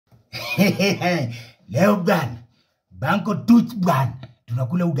Leo bwana, banko tuch bwana.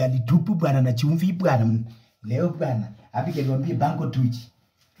 Tunakula ugali tupu bwana na chumvi bwana. Leo bwana, Abigail niambie banko tuch.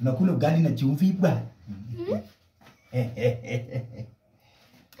 Tunakula ugali na chumvi bwana.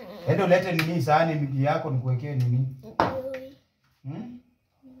 Endo lete nini sahani migi yako nikuwekee nini?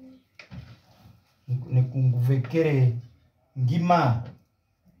 Nikuvekere ngima.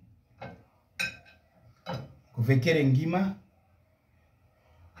 Kuvekere ngima.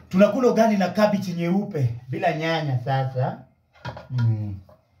 Tunakula ugali na cabbage nyeupe bila nyanya sasa.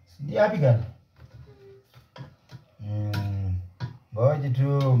 Ndio Abigail. Ngoja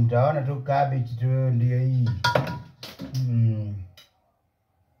tu mtaona tu cabbage tu ndio hii.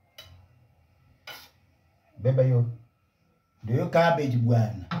 Beba hiyo. Ndio cabbage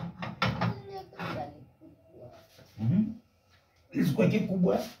bwana. Isikuwa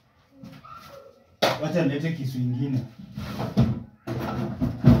kikubwa. Wacha nilete kisu kingine.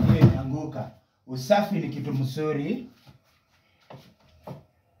 Ile inaanguka. Usafi ni kitu mzuri.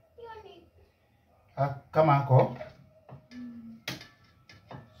 Kama hako.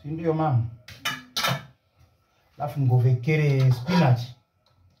 Si ndio mama? Alafu ngovekere spinach.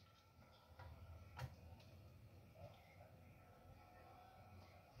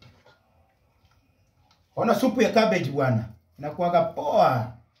 Ona supu ya cabbage bwana. Inakuwaga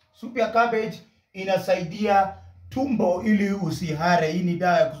poa. Supu ya cabbage inasaidia tumbo ili usihare. Hii ni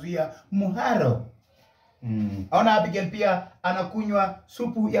dawa ya kuzuia muharo. Ona Abigail pia anakunywa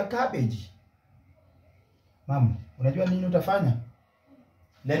supu ya cabbage. Mama, unajua nini utafanya?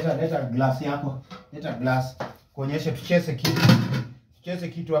 Leta glass yako. Leta glass. Kuonyesha tucheze kitu. Tucheze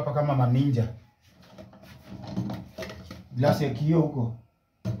kitu hapa kama maninja. Glass ya kioo huko.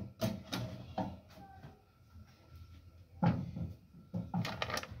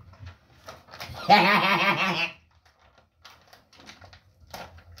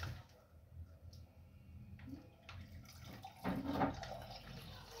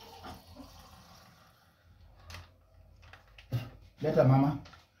 Leta mama.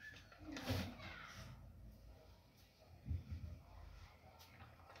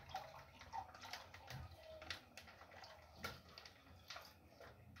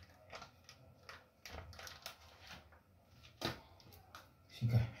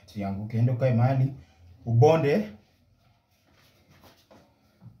 Shika eti yangu kendo kae mahali ubonde.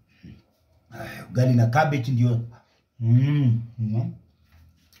 Ugali na cabbage ndio.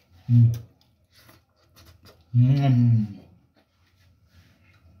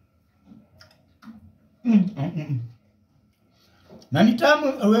 Na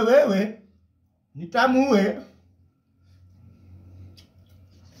nitamu wewe. Nitamu uwe.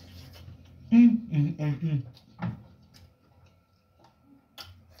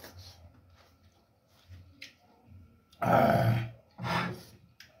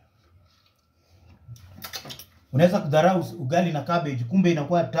 Unaweza kudharau ugali na cabbage kumbe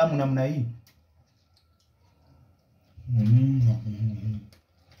inakuwa tamu namna hii.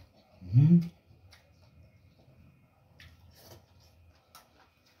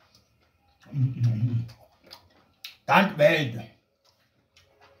 Can't wait.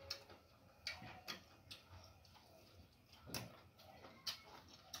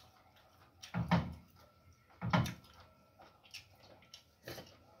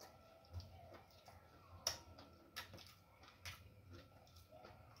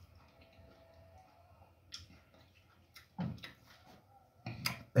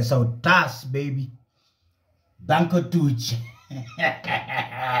 Pesa utas baby. Banko tuch.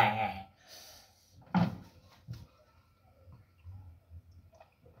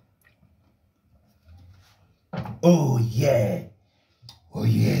 Oh yeah. Oh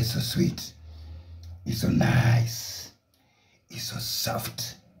yeah, so sweet. It's so nice. It's so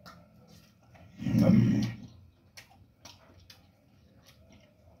soft.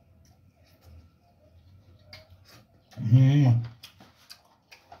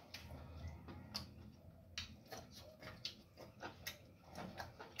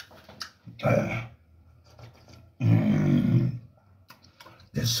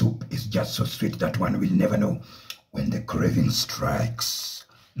 The soup is just so sweet that one will never know when the craving strikes.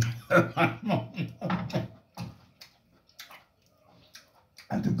 And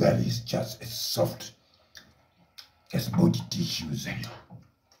the ugali is just as soft as body tissues.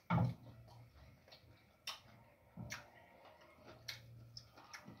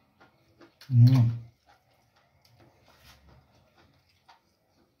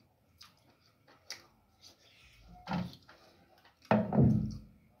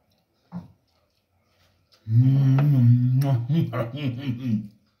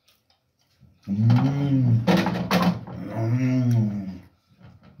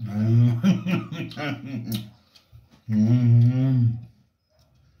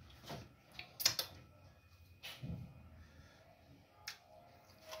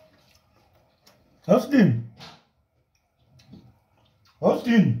 Austin.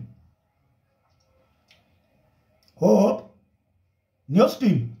 Austin. Hope. Ni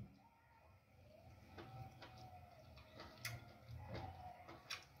Austin.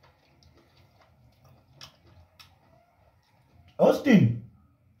 Austin.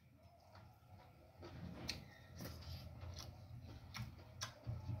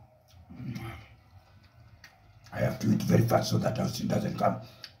 I have to eat very fast so that Austin doesn't come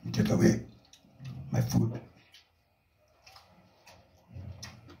and take away my food.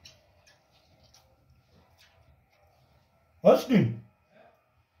 Austin.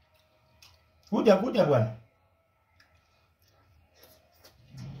 Kuja bwana.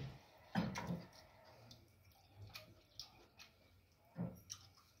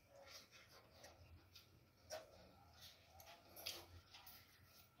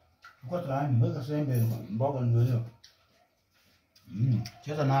 Kwa tani, weka sembe mboga ndio hiyo.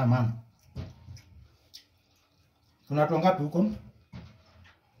 Cheza nayo mama. Kuna watu ngapi huko?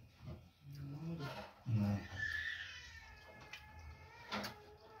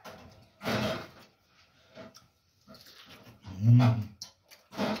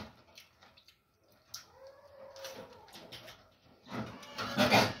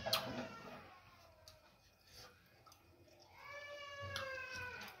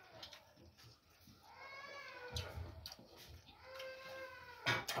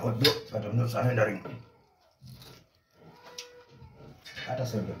 But I'm not surrendering. Hata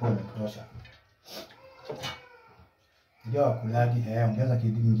sembe pole kutosha. Ndio wakulagi, ongeza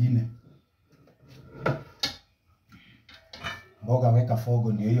kitu kingine. Mboga weka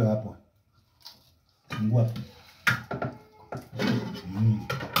fogo ndio hiyo hapo. Fungua.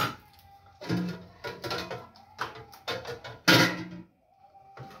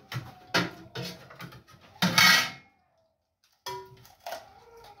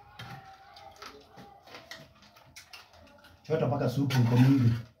 Chota mpaka supu iko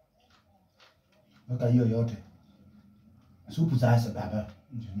mingi. Weka hiyo yote. Supu sasa baba.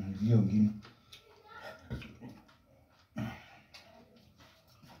 Hiyo nyingine.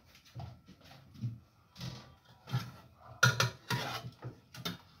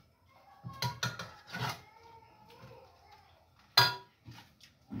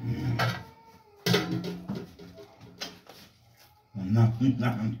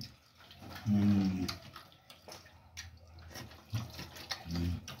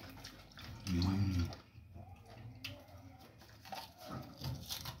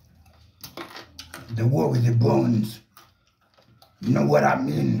 The war with the bones. You know what I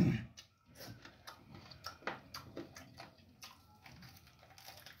mean?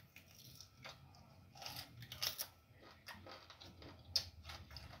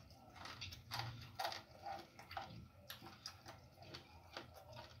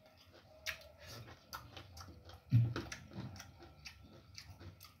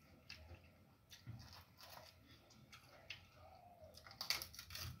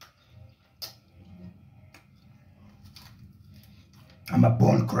 I'm a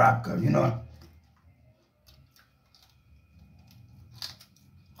bone cracker, you know.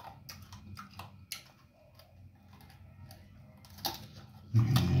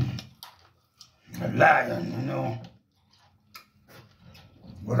 A lion, you know.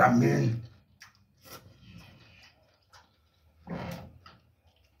 What I mean?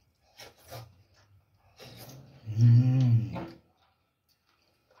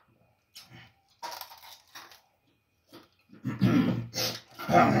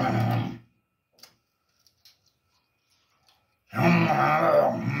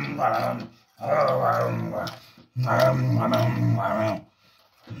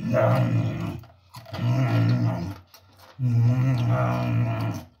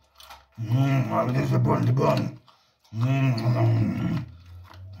 This is the bone, the bone.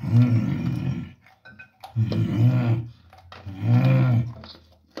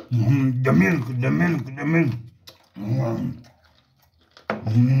 The milk, the milk, the milk.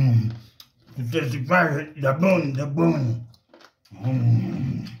 To testify the bone, the bone.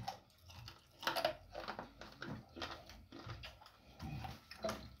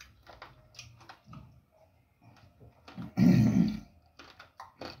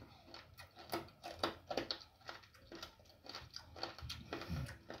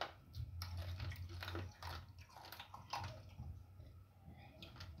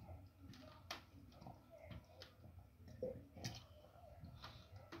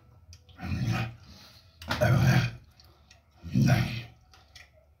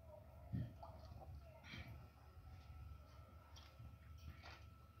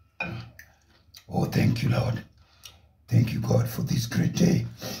 thank you, Lord. Thank you, God, for this great day.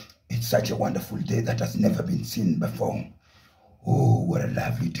 It's such a wonderful day that has never been seen before. Oh, what a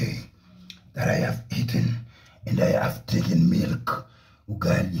lovely day that I have eaten, and I have taken milk,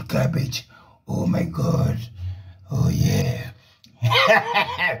 ugali, cabbage. Oh my God. Oh yeah.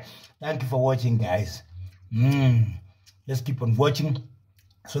 Thank you for watching, guys. Let's keep on watching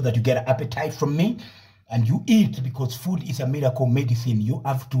so that you get an appetite from me and you eat, because food is a miracle medicine. You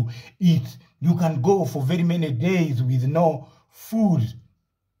have to eat. You can go for very many days with no food.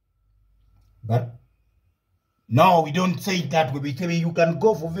 But no, we don't say it that way. We say you can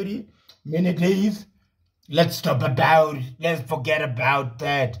go for very many days. Let's forget about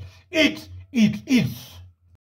that. Eat, eat, eat.